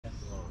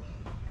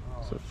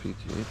It's a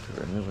PGA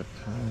Tour, new at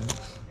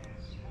times.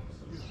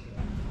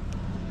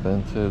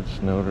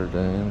 Vintage Notre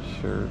Dame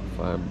shirt,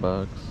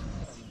 $5.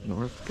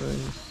 North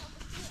Face.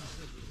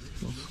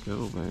 Let's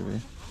go,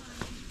 baby.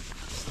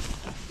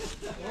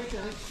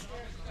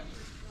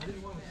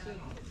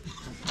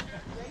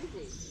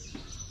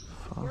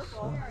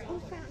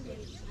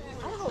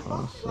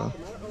 Fossil.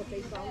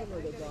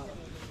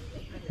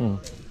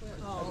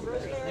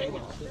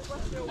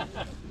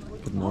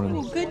 Good morning.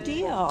 Oh, good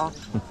deal.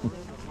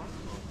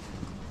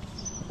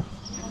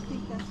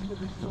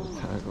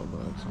 Tackle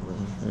box over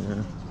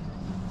here.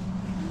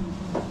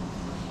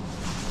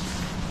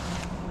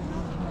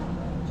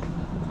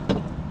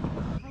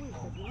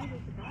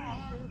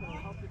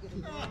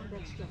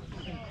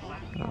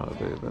 Oh,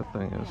 dude, that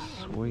thing is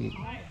sweet.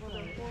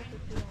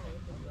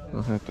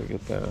 I'll have to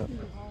get that.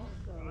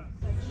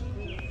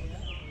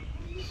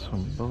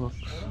 Some books.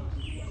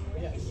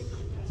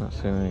 Not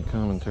seeing any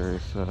commentary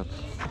sets.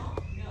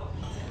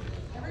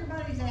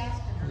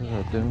 There's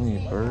a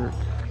Demi Burke.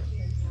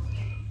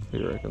 What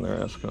do you reckon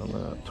they're asking on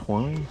that?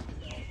 20?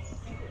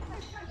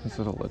 Is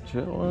it a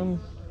legit one?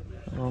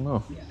 I don't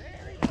know.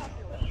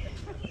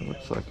 It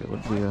looks like it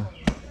would be a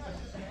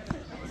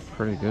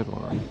pretty good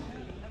one.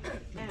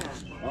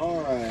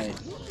 All right.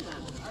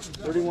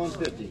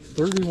 31.50.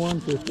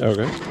 31.50.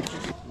 Okay.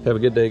 Have a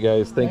good day,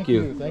 guys. Thank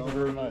you. Thank you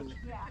very much.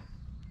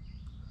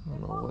 I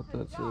don't know what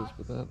that is,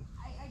 but that.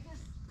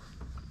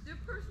 Their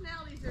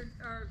personalities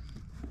are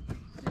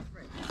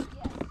different.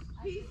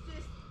 He's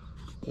just.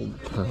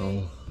 Old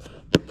Town.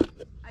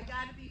 I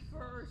gotta be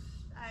first.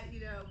 You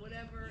know,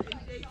 whatever. And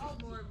Jake's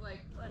is more of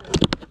like, whatever.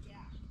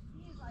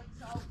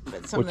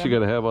 What you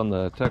gotta have on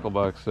the tackle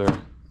box there? I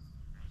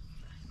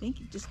think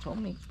you just told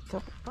me a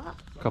couple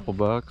bucks. Couple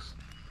bucks?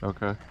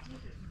 Okay.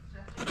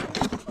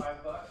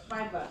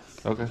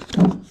 $5. Okay.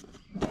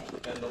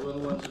 And the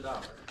little one's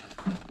 $1.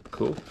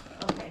 Cool.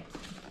 Okay.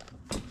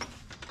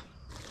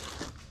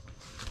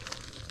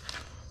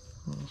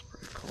 Oh, that's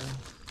pretty cool.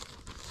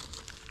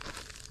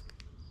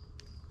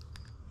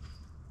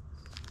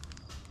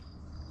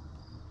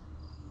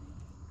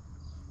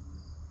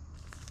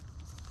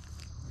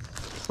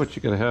 What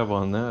you gotta have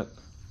on that?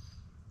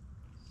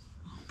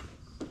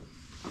 It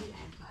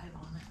had 5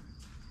 on it.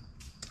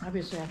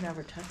 Obviously, I've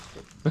never touched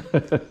it.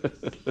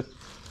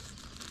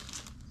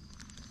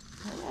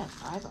 Oh, yeah,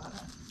 5 on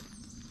it.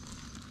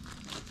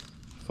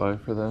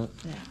 5 for that?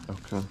 Yeah.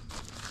 Okay.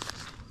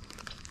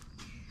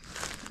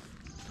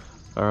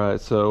 All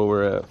right, so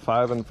we're at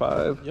 5 and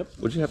 5. Yep.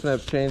 Would you happen to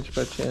have change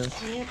by chance?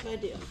 Yep, I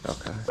do.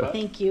 Okay.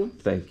 Thank you.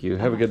 Thank you.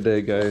 Have a good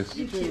day, guys.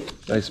 You too.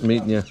 Nice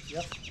meeting you.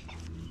 Yep.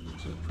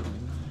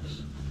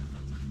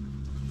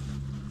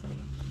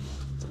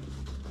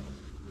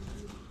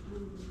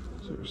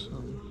 Is there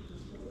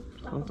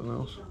something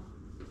else?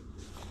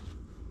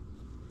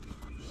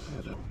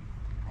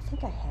 I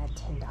think I had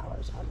 $10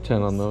 on these.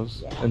 10 on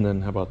those? Yeah. And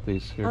then how about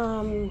these here?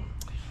 Oh,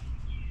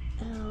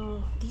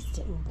 these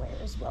didn't wear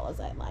as well as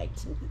I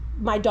liked.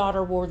 My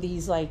daughter wore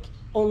these like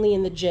only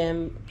in the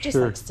gym. Just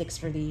Sure. like 6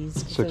 for these.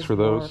 'Cause 6 for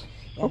those?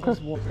 Yeah, Okay.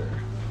 those wore.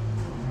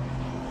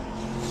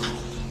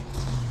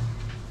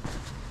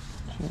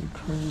 Jim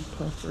Cream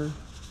puffer.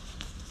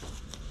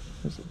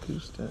 There's a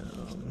goose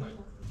down.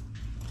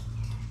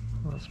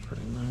 Oh, that's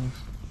pretty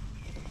nice.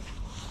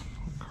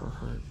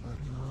 Carhartt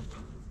button up.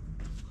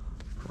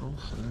 Roll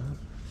set.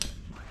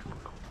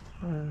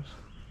 Cars.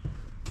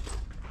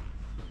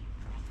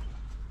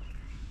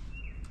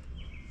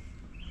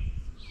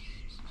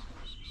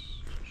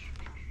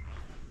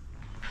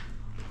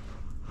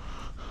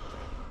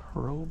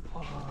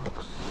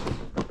 Roblox.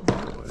 Oh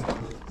boy,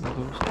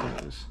 those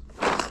guys.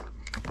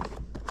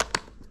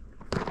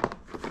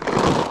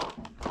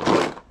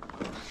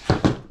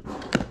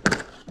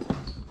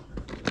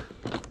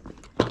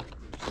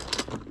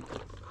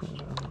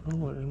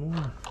 Oh, there's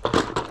more.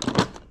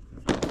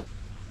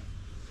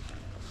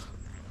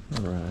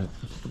 Alright,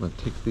 I'm gonna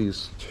take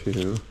these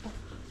two.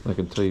 I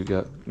can tell you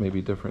got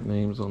maybe different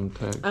names on the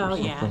tags. Oh or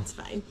yeah, something. it's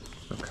fine.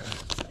 Okay.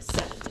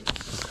 70.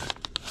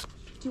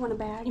 Do you want a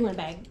bag? You want a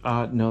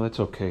bag? No, that's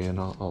okay, and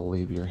I'll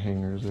leave your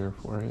hangers there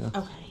for you.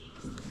 Okay.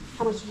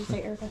 How much did you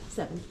say, Erica?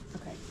 7.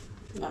 Okay.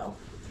 No,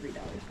 $3.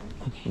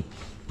 Okay.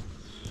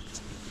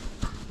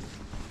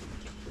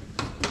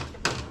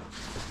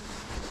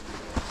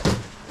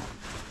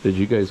 Did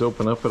you guys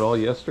open up at all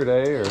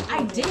yesterday, or?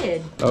 I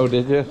did. Oh,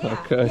 did you? Yeah.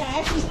 Okay. Yeah, I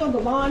actually sold the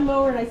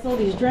lawnmower and I sold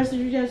these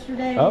dressers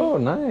yesterday. Oh,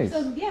 nice.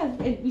 So yeah,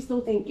 and we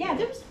still think, yeah,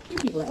 there was a few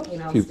people that came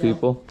out. Few still.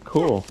 people.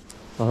 Cool.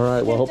 All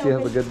right. Well, Yeah, hope you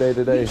have a good day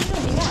today. You too,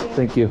 yeah.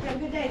 Thank you. Have a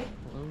good day.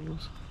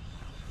 Close.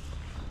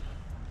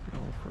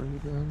 All free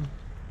then.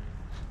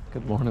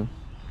 Good morning.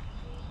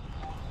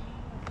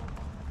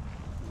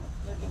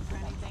 Looking for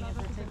anything in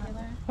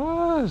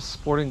particular?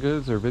 Sporting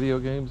goods or video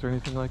games or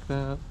anything like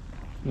that?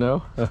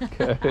 No?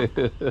 Okay.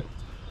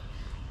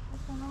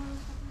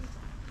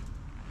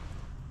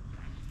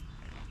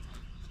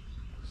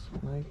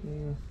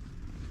 Nike.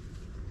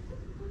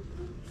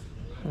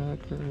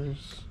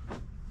 Packers.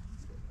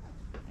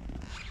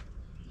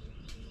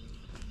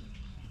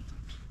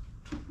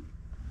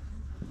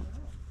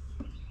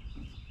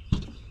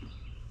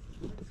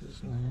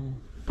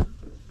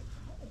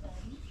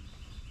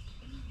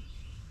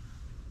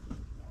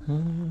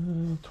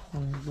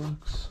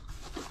 $20.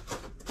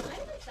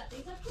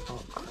 Oh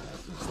crap,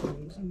 this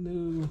thing's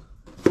new.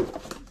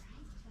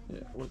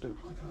 Yeah, we're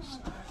definitely gonna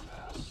snag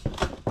this.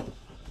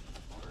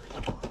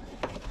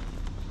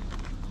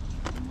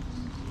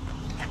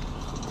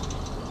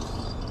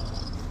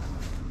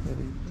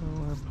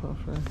 $80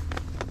 puffer.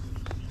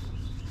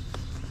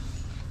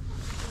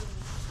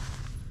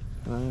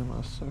 I am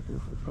a sucker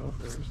for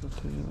puffers, I'll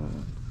tell you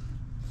that.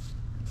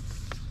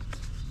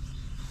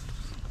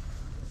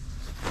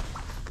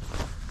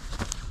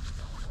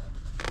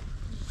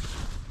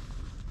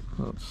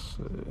 Let's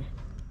see.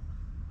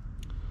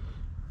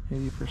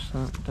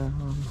 80%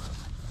 down.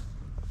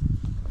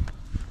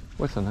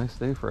 What's a nice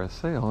day for a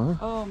sale,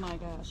 huh? Oh my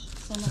gosh,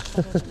 so much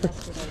better than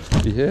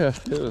yesterday. Yeah,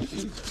 it was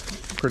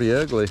pretty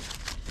ugly.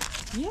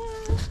 Yeah.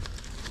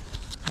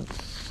 Let's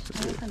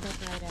I see. opened up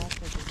right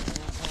after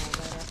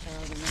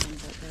all the rain,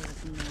 but there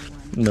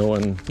was No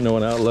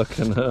one out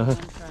looking. no one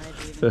tried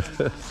to even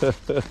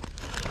come out.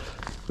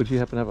 Would you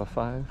happen to have a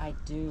 5? I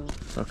do.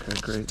 Okay,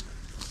 great.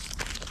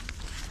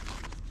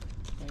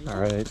 There you All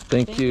go. right,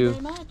 thank you you.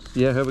 very much.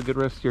 Yeah, have a good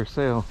rest of your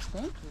sale.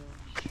 Thank you.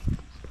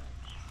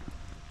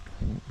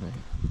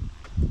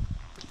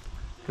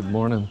 Good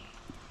morning.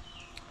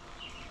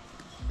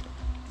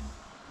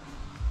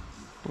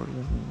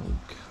 41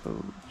 coach.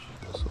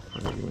 So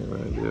that'll give me an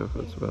idea if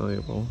it's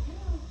valuable.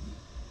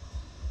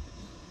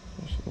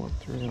 I should want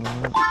 3 on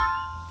that.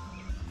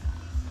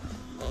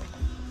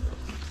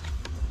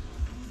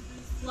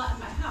 Not in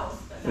my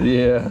house, but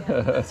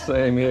Yeah,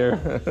 same here.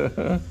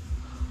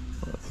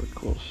 That's a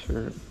cool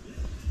shirt.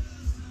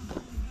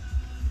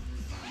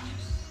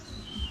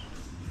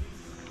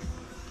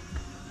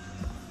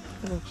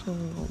 Looks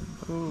like old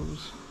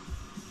bows.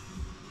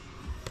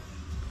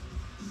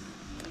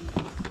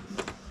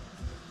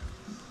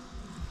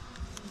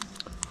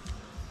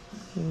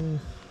 Yeah.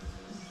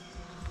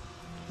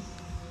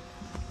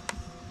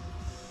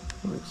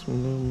 Like some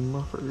new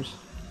muffers.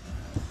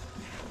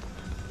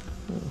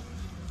 Yeah.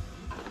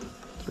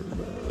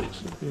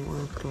 $3 would be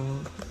worth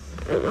that.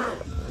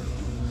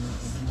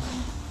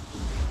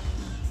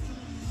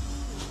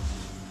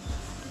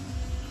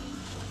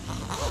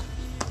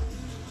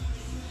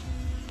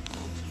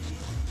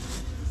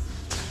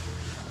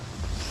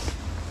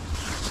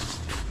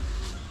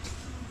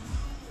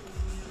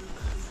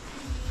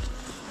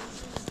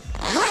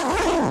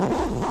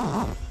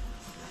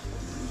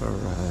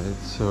 Alright,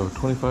 so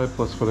 25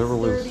 plus whatever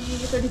was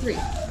 33.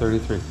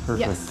 33. Perfect.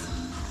 Yes.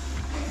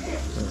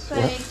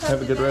 Well,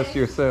 have a good rest of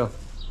your sale.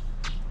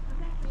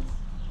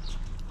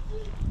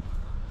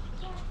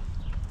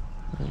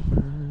 There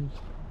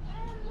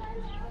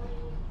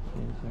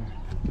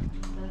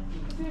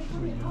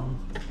we go.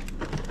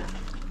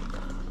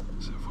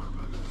 Is that $4?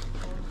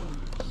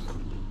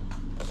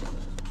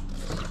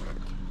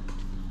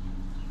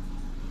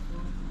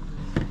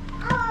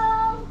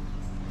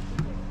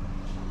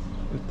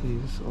 With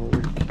these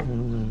old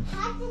cameras.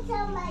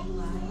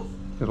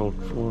 Good old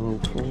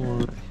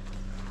 404.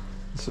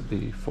 This would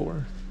be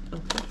 4.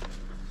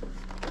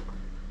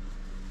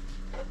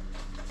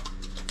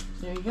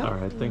 There you go. All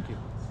right, thank you.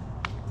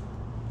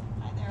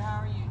 Hi there, how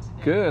are you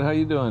today? Good, how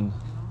you doing?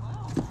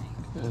 Well, thanks.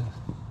 Good.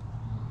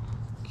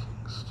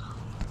 Kingston.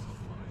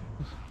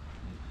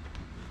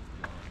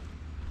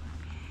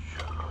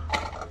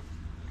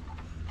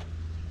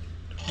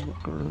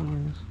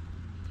 $12.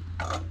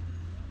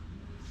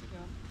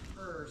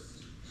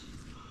 First.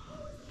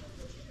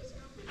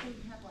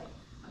 You have like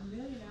a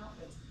million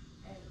outfits,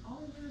 and all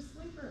you do is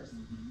sleepers.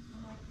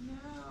 I'm like,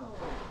 no.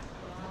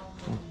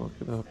 I'll look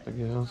it up, I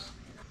guess.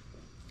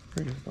 I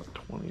think it's about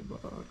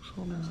 $20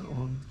 on that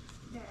one.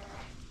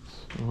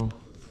 So,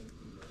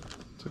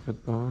 it's a good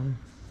buy.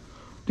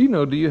 Do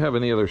you have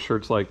any other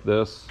shirts like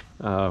this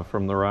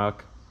from The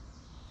Rock?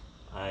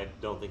 I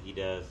don't think he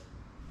does.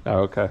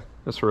 Oh, okay.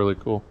 That's really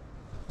cool.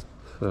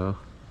 So,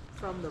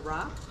 From The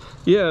Rock?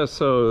 yeah,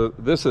 so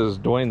this is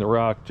Dwayne The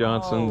Rock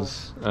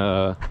Johnson's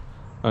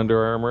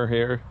Under Armour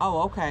here.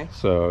 Oh, okay.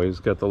 So he's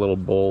got the little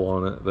bowl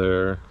on it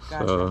there.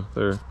 So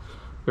Gotcha.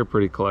 they're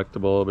pretty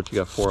collectible, but you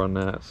got 4 on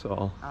that,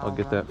 so I'll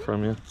get that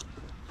from you.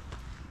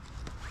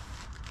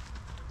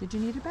 Did you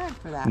need a bag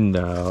for that?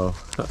 No.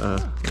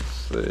 Let's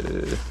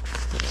see.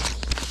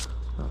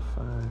 About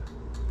 5.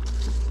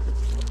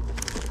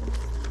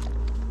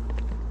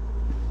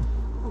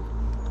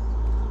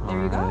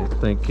 There you go. Alright,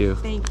 thank you.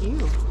 Thank you.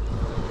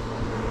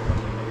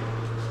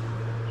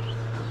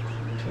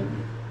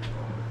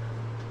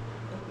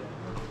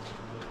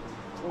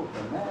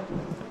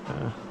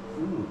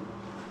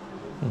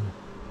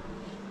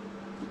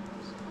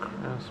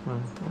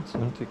 Craftsman. That's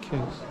an empty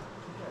case.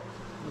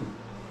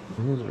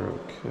 These are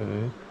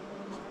okay.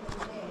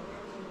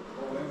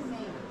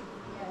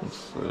 Let's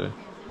see. Well,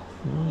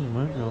 you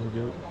might be able to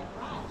get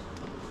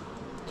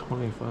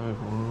 25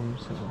 on them,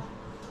 so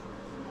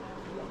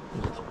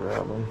let's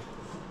grab them.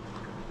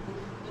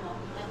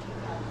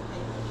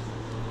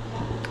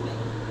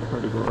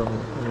 Hard to go around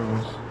the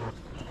corners.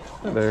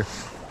 Hi there.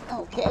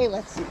 Okay,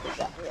 let's see what we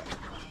got here.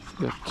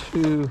 Got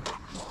two.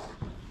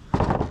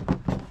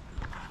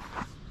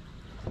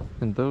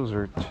 And those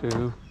are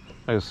two.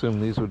 I assume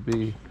these would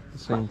be the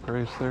same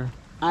price there?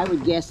 I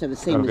would guess they're the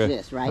same as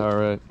this, right? All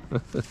right.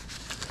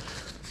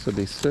 So it'd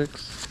be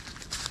 6.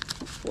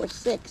 For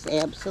 6,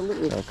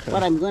 absolutely. Okay.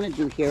 What I'm going to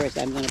do here is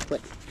I'm going to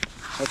put,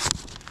 it's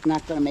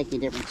not going to make any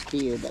difference to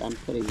you, but I'm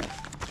putting the,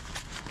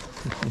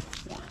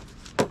 yeah.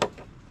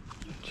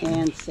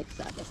 And 6,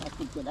 I guess I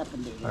could get up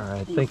and do this. All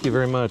right. Thank you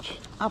very much.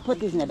 I'll put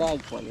these in a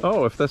bag for you.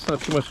 Oh, if that's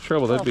not too much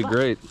trouble, that'd be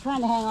great. I'm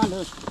trying to hang on to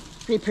those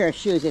 3 pair of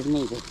shoes if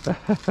needed.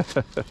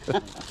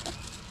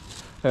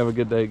 Have a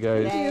good day,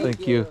 guys.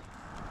 Thank you.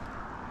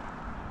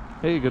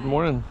 Hey, good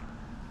morning.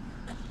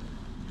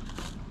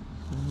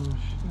 Oh,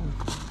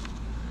 shit.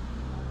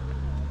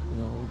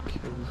 No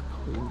kids'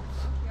 clothes.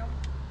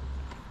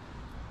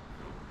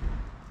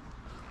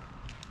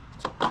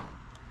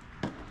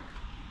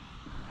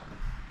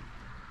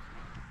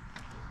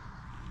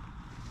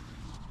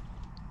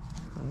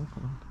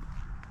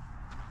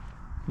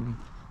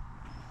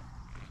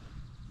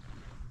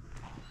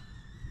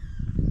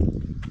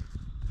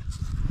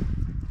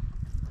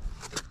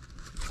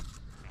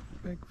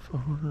 Big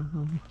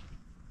farm.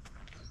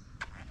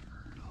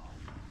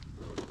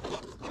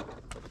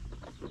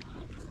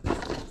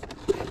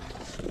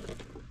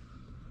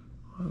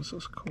 Oh, this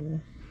is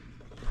cool.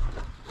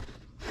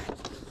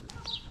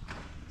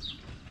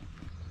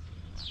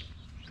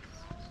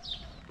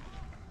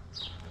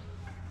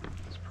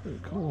 It's pretty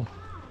cool.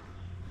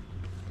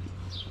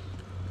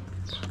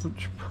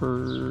 Coach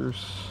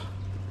purse.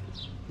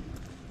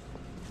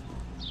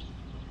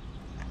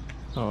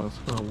 Oh, it's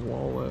got a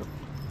wallet.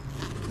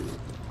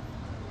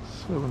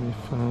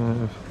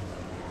 75.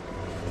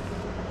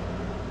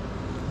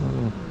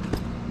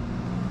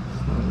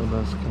 It's not in the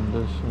best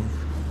condition.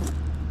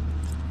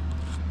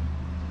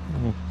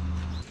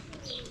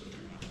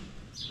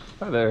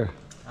 Hi there.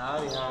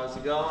 Howdy, how's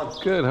it going?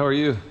 Good, how are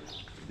you?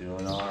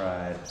 Doing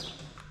alright.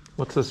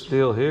 What's this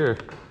deal here?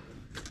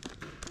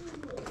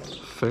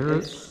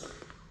 Ferrets?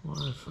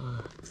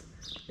 Wi-Fi.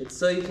 It's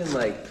so you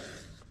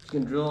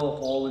can drill a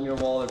hole in your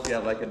wall. If you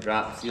have like a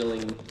drop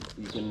ceiling,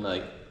 you can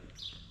like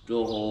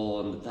drill a hole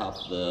on the top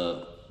of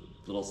the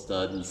little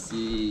stud and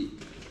see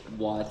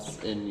what's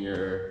in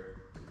your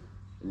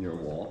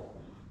wall.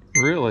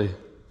 Really?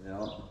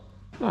 Yeah.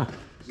 Huh.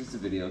 It's just a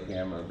video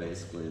camera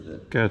basically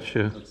that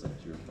Gotcha. hooks up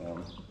to your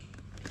phone.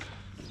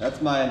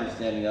 That's my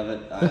understanding of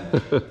it.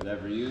 I've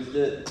never used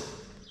it.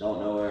 Don't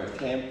know where it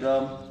came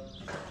from.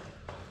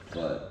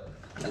 But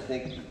I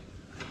think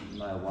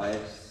my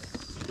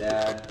wife's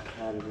dad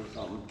had it or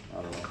something.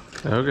 I don't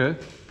know. Okay.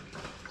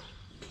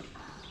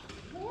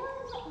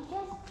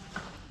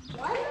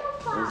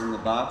 It was in the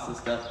box of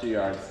stuff to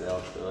yard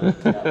sale, so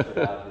it got put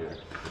out here.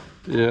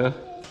 Yeah.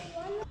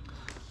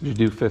 Did you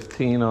do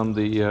 15 on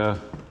the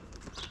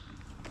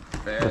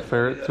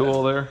ferret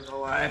tool there? My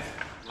wife.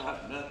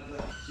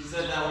 She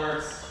said that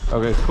works.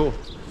 Okay, cool.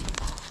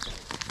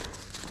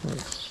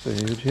 Let's see.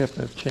 Did you have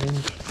to have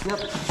change? Yep.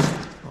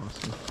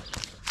 Awesome.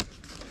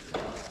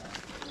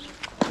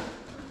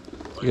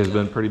 You guys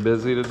been pretty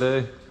busy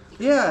today?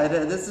 Yeah,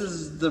 this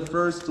is the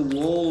first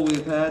lull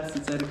we've had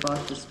since 8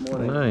 o'clock this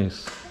morning.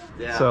 Nice.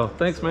 Yeah. So,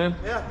 thanks, man.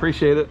 Yeah.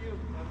 Appreciate it.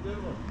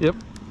 Yep.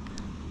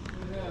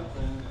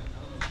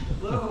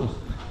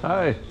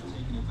 Hi.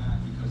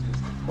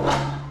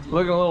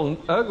 Looking a little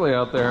ugly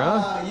out there,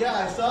 huh?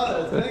 Yeah, I saw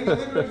that. I think we're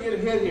gonna get a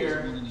hit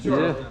here.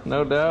 Sure. Yeah,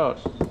 no doubt.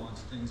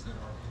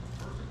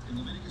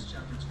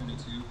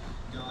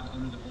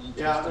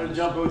 Yeah, I'm gonna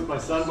jump boots my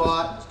son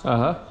bought.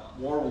 Uh-huh.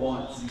 Wore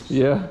once.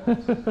 Yeah.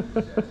 You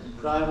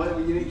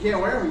can't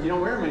wear them. You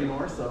don't wear them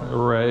anymore, so.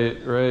 Right,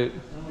 right.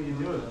 What do you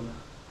do with them?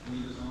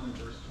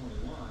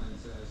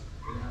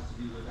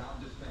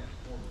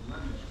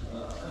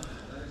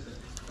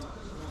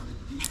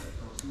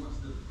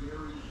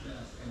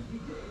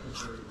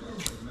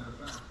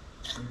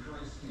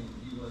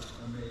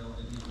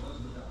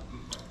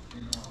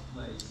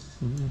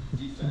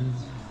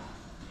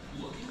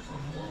 Looking for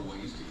more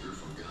ways to hear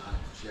from God?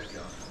 Check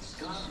out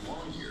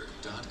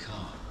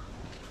scottlongyear.com.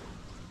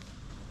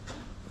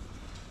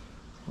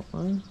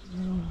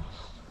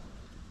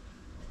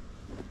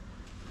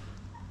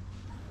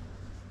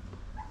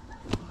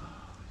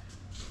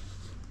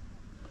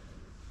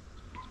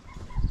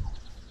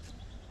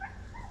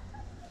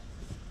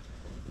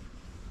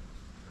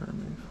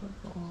 Army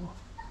football.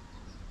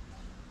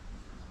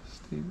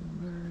 Stephen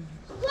Berry.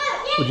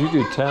 Would you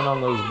do 10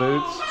 on those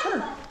boots?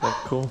 Sure. That's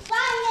cool.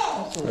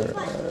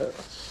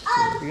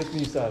 It gets me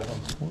used out of them.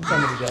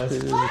 Somebody does.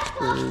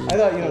 I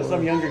thought,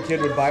 some younger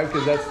kid would buy it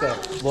because that's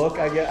the look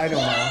I get. I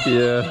don't know.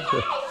 Yeah.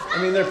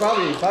 I mean, they're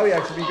probably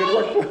actually be good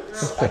work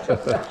boots. All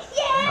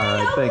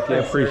right, thank you. I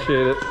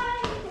appreciate it.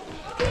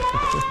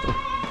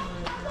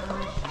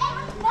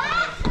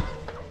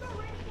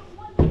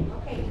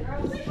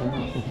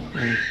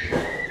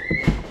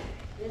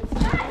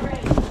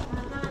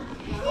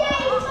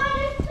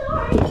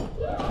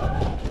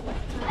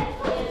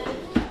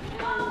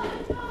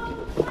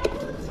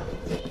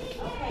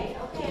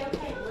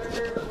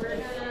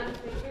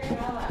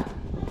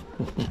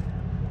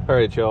 All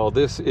right, y'all,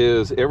 this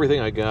is everything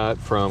I got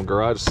from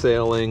garage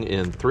sailing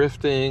and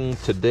thrifting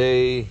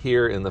today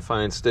here in the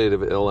fine state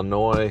of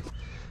Illinois.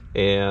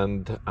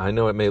 And I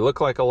know it may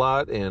look like a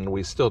lot, and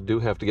we still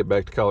do have to get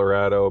back to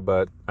Colorado,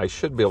 but I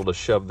should be able to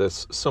shove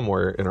this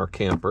somewhere in our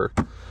camper.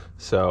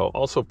 So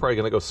also probably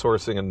going to go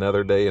sourcing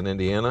another day in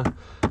Indiana.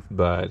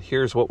 But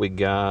here's what we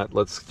got.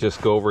 Let's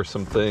just go over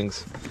some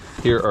things.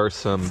 Here are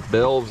some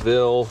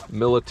Belleville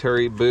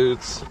military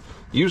boots.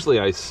 Usually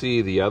I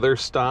see the other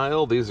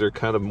style. These are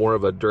kind of more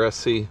of a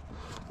dressy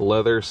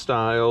leather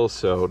style,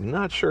 so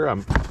not sure.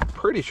 I'm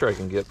pretty sure I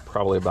can get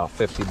probably about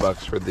 50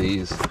 bucks for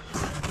these.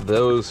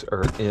 Those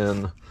are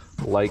in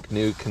like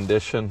new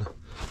condition.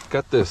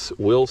 Got this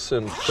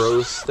Wilson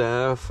Pro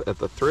staff at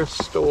the thrift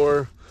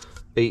store,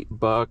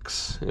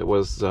 $8. It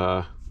was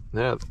I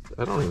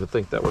don't even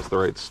think that was the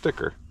right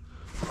sticker.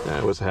 Yeah,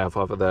 it was half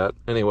off of that.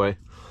 Anyway,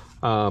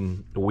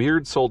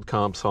 weird sold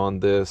comps on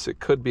this.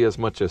 It could be as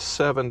much as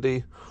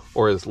 70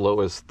 or as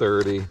low as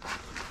 30.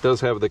 Does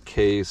have the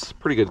case,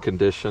 pretty good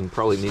condition,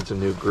 probably needs a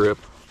new grip,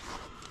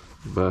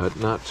 but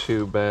not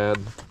too bad.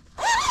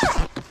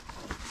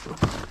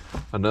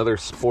 Another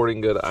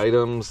sporting good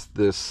items,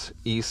 this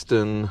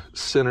Easton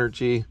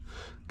Synergy.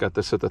 Got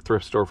this at the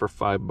thrift store for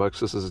 $5.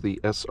 This is the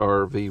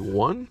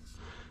SRV1.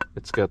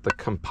 It's got the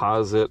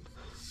composite,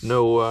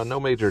 no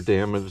major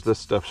damage. This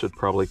stuff should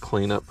probably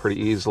clean up pretty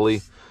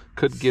easily.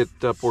 Could get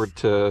upward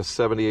to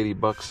 70, 80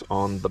 bucks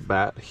on the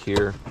bat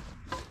here.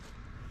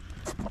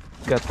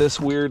 Got this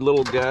weird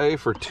little guy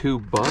for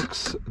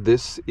 $2.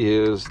 This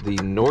is the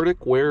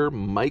Nordic Wear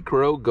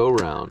Micro Go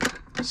Round.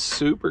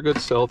 Super good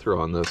sell-through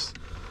on this.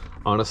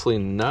 Honestly,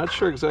 not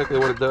sure exactly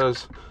what it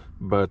does,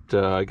 but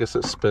I guess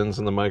it spins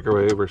in the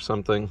microwave or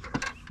something,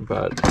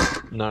 but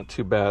not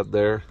too bad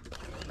there.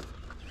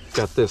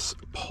 Got this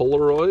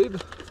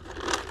Polaroid.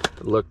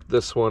 Look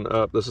this one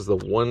up. This is the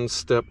one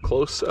step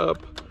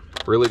close-up.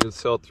 Really good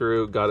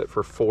sell-through. Got it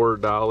for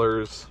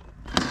 $4.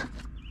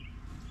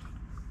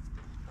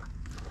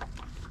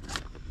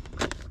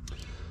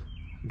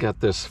 Got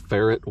this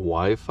Ferret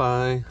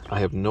Wi-Fi. I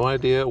have no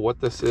idea what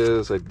this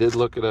is. I did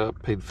look it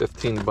up, paid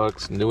 15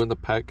 bucks, new in the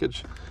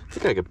package. I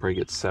think I could probably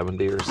get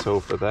 70 or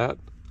so for that.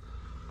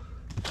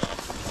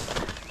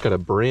 Got a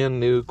brand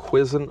new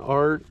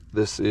Cuisinart.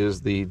 This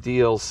is the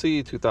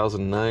DLC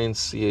 2009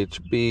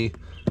 CHB.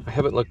 I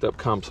haven't looked up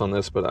comps on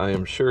this, but I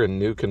am sure in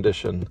new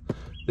condition,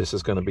 this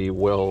is going to be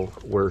well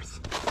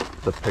worth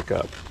the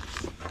pickup.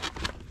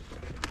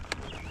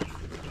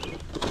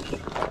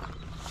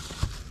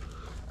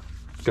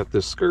 Got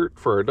this skirt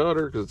for our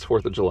daughter because it's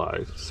 4th of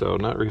July, so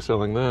not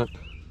reselling that.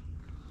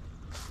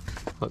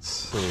 Let's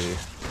see.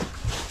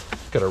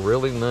 Got a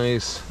really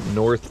nice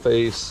North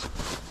Face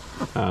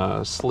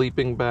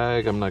sleeping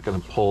bag. I'm not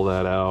going to pull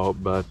that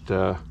out, but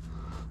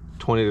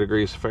 20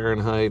 degrees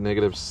Fahrenheit,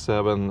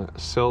 -7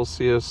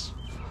 Celsius.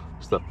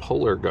 It's the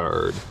Polar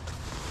Guard.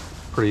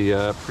 Pretty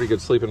good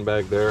sleeping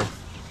bag there.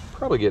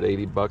 Probably get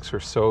 80 bucks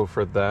or so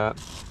for that.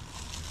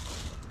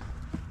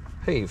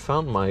 Hey,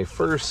 found my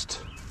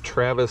first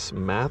Travis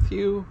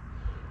Matthew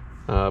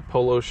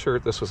polo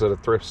shirt. This was at a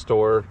thrift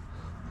store.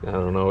 I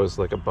don't know, it was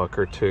like $1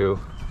 or $2.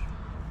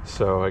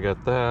 So I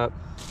got that.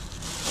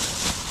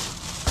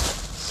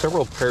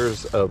 Several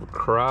pairs of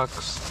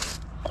Crocs.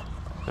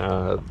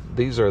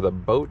 These are the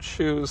boat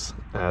shoes.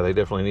 They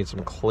definitely need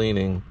some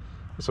cleaning.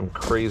 Some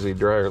crazy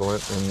dryer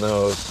lint in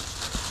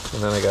those.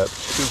 And then I got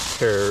 2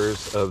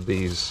 pairs of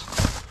these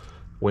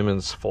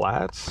women's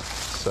flats.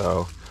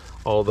 So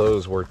all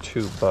those were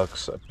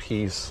 $2 a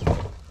piece.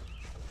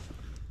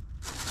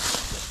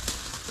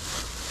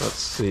 Let's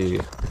see,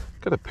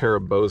 got a pair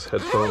of Bose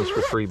headphones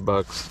for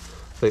 $3.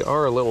 They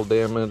are a little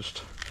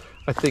damaged.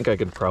 I think I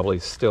could probably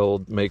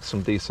still make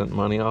some decent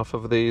money off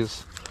of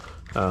these.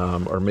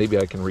 Or maybe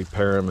I can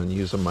repair them and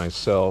use them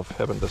myself.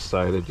 Haven't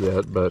decided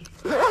yet, but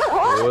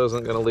I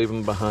wasn't going to leave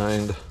them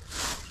behind.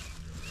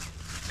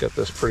 Got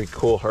this pretty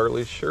cool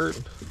Harley shirt.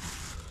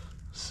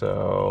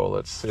 So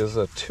let's see, this is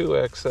a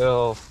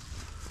 2XL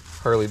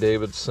Harley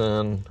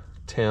Davidson,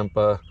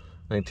 Tampa,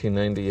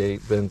 1998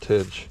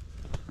 vintage.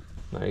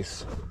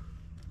 Nice.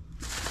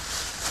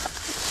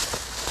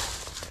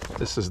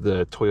 This is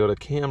the Toyota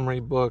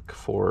Camry book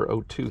for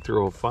 02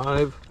 through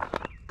 05.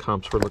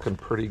 Comps were looking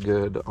pretty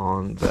good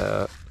on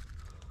that.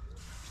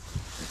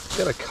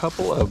 Got a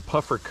couple of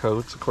puffer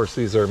coats. Of course,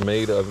 these are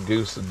made of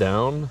goose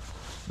down.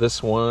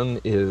 This one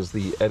is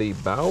the Eddie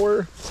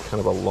Bauer. It's kind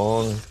of a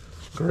long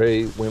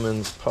gray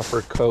women's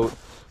puffer coat.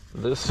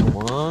 This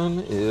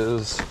one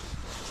is,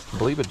 I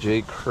believe, a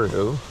J.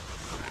 Crew.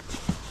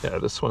 Yeah,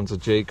 this one's a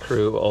J.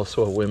 Crew,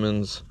 also a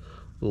women's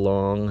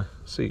long.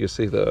 So you can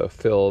see the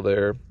fill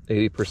there,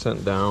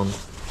 80% down.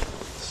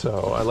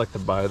 So I like to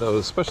buy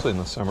those, especially in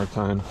the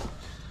summertime.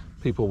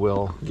 People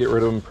will get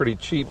rid of them pretty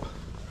cheap.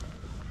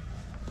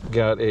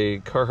 Got a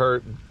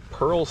Carhartt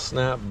Pearl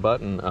Snap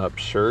button-up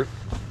shirt.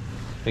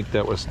 I think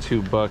that was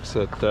 $2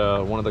 at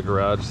one of the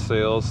garage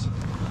sales.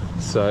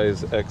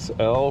 Size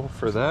XL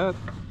for that.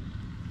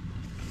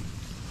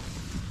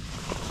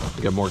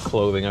 We got more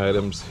clothing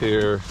items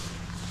here.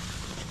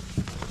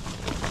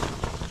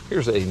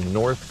 Here's a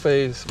North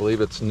Face. I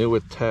believe it's new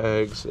with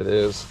tags. It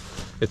is.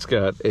 It's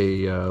got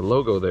a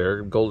logo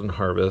there, Golden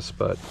Harvest,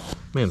 but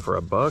man,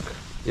 for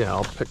 $1, yeah,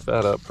 I'll pick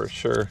that up for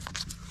sure.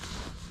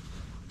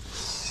 Let's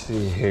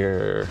see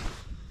here.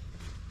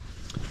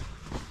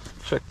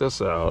 Check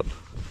this out.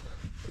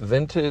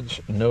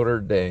 Vintage Notre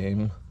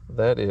Dame.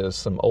 That is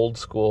some old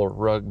school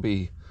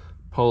rugby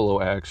polo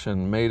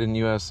action, made in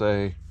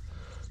USA,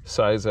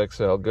 size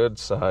XL, good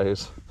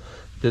size.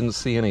 Didn't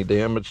see any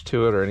damage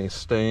to it or any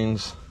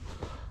stains.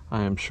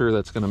 I am sure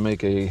that's going to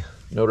make a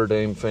Notre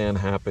Dame fan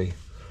happy.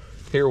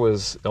 Here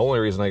was the only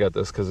reason I got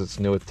this, because it's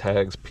new with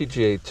tags.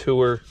 PGA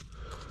Tour.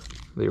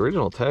 The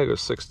original tag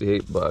was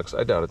 $68.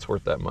 I doubt it's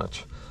worth that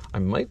much. I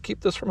might keep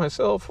this for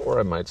myself,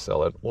 or I might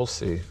sell it. We'll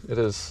see. It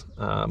is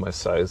my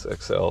size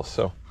XL,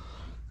 so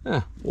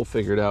we'll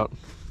figure it out.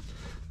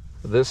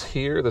 This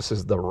here, this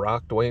is the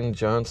Rock Dwayne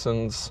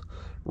Johnson's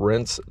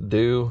Rents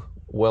Due.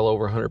 Well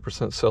over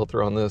 100%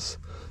 sell-through on this.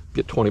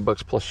 Get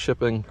 $20 plus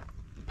shipping.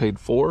 Paid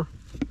 $4.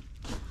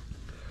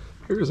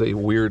 Here's a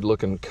weird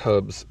looking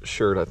Cubs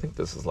shirt. I think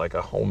this is like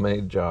a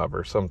homemade job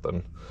or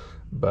something,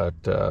 but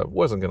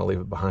wasn't gonna leave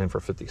it behind for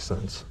 50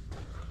 cents.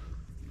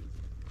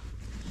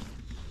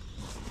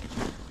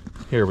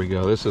 Here we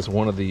go. This is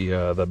one of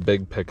the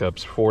big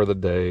pickups for the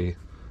day.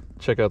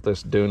 Check out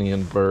this Dooney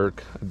and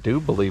Burke. I do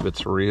believe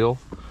it's real.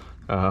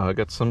 I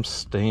got some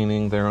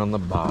staining there on the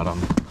bottom,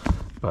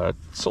 but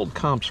sold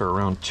comps are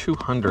around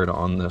 200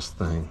 on this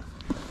thing,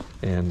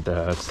 and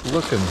it's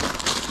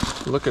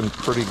looking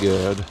pretty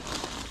good.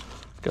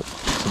 Got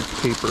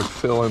some paper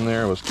fill in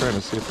there. I was trying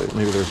to see if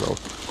maybe there's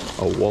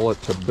a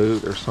wallet to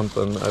boot or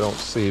something. I don't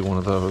see one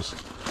of those,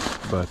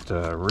 but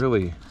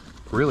really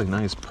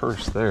nice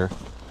purse there.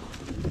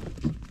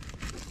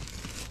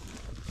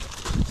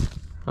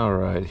 All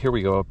right, here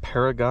we go.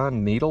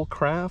 Paragon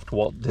Needlecraft,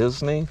 Walt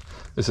Disney.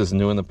 This is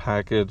new in the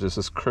package. This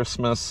is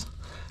Christmas.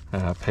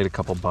 Paid a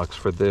couple bucks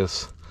for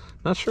this.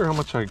 Not sure how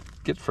much I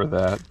get for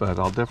that, but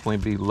I'll definitely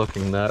be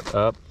looking that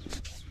up.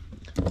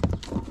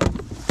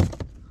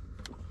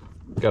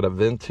 Got a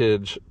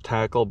vintage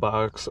tackle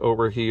box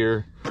over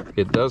here.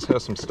 It does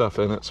have some stuff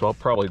in it, so I'll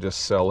probably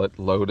just sell it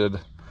loaded.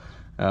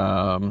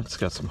 It's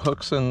got some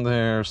hooks in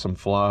there, some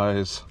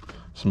flies,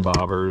 some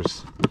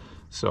bobbers.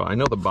 So I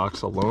know the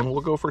box alone will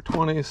go for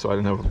 20, so I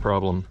didn't have a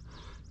problem,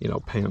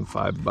 paying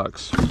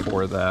 $5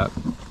 for that.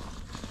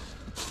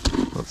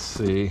 Let's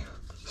see.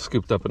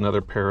 Scooped up another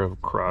pair of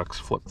Crocs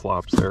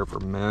flip-flops there for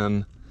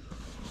men.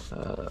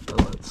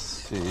 Let's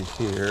see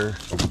here.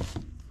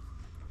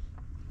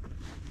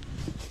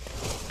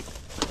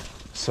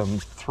 Some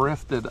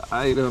thrifted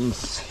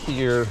items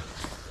here.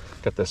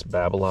 Got this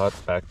Babolat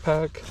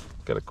backpack.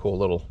 Got a cool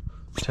little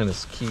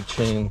tennis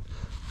keychain.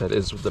 That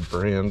is, the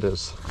brand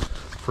is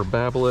for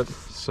Babolat,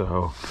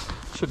 so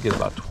should get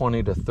about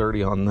 20 to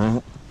 30 on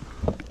that.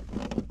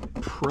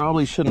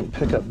 Probably shouldn't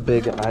pick up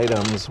big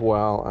items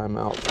while I'm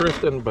out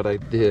thrifting, but I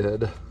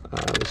did.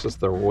 This is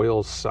the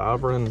Royal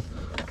Sovereign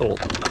little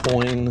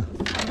coin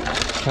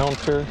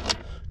counter.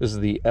 This is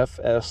the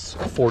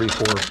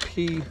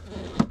FS44P.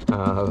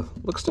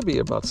 Looks to be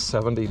about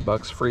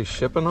 $70 free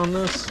shipping on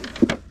this.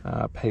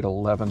 Paid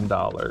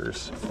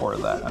 $11 for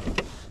that.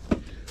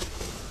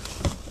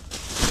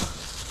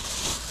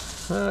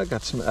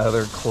 Got some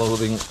other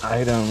clothing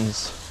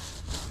items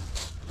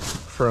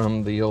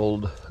from the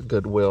old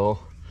Goodwill.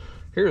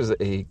 Here's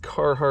a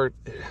Carhartt,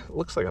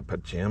 looks like a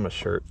pajama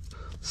shirt,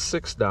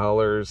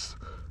 $6.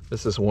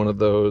 This is one of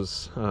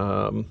those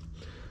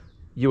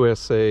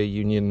USA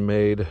Union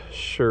made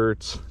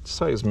shirts,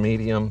 size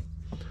medium.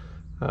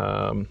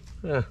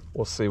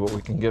 We'll see what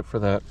we can get for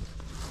that.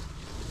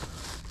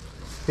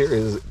 Here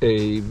is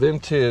a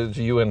vintage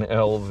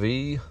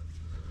UNLV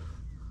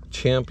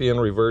Champion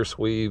reverse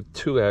weave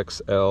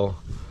 2XL.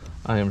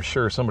 I am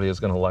sure somebody is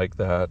going to like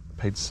that.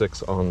 Paid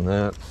 $6 on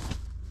that.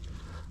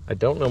 I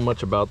don't know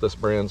much about this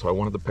brand, so I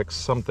wanted to pick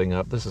something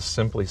up. This is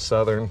Simply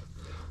Southern,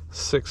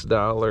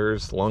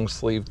 $6, long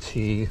sleeve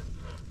tee,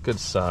 good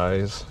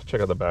size.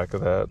 Check out the back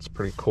of that, it's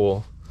pretty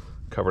cool,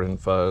 covered in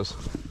fuzz.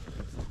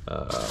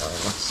 Let's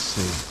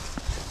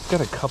see, got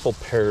a couple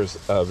pairs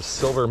of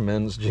silver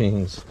men's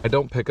jeans. I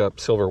don't pick up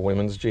silver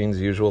women's jeans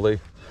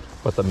usually,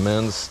 but the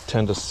men's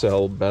tend to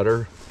sell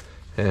better,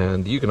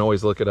 and you can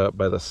always look it up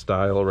by the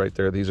style right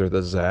there. These are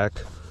the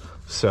Zach.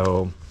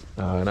 So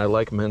and I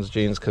like men's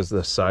jeans because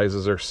the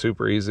sizes are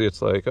super easy.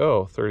 It's like,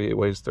 oh, 38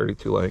 waist,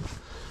 32 length.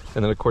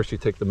 And then of course you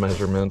take the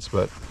measurements,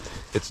 but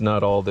it's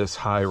not all this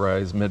high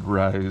rise, mid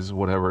rise,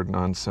 whatever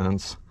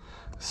nonsense.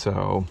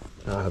 So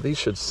these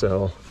should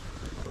sell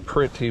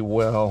pretty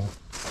well.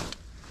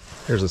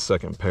 Here's a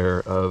second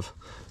pair of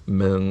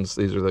men's.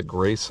 These are the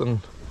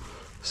Grayson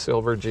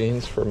silver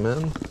jeans for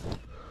men.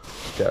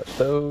 Got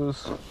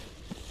those.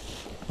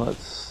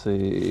 Let's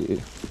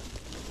see.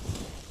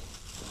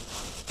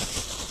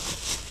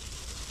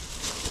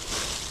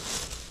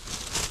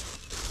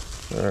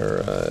 All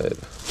right.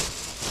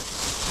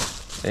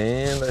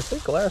 And I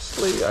think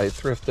lastly, I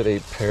thrifted a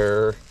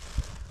pair,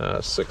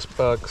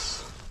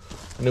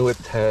 $6, new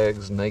with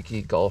tags,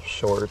 Nike golf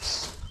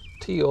shorts,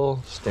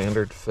 teal,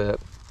 standard fit.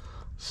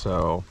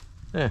 So,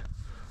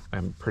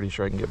 I'm pretty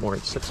sure I can get more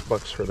than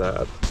 $6 for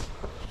that.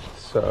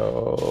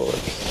 So, let's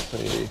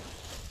see.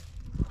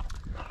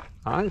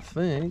 I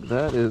think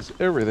that is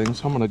everything.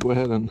 So I'm going to go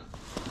ahead and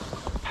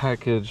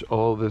package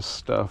all this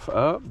stuff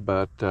up.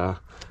 But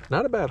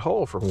not a bad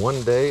haul for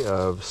one day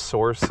of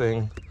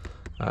sourcing.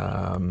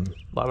 A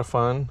lot of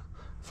fun.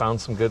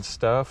 Found some good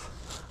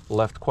stuff.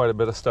 Left quite a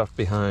bit of stuff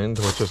behind,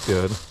 which is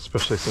good,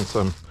 especially since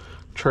I'm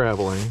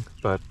traveling.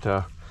 But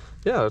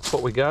yeah, that's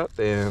what we got,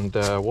 and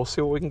we'll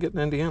see what we can get in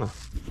Indiana.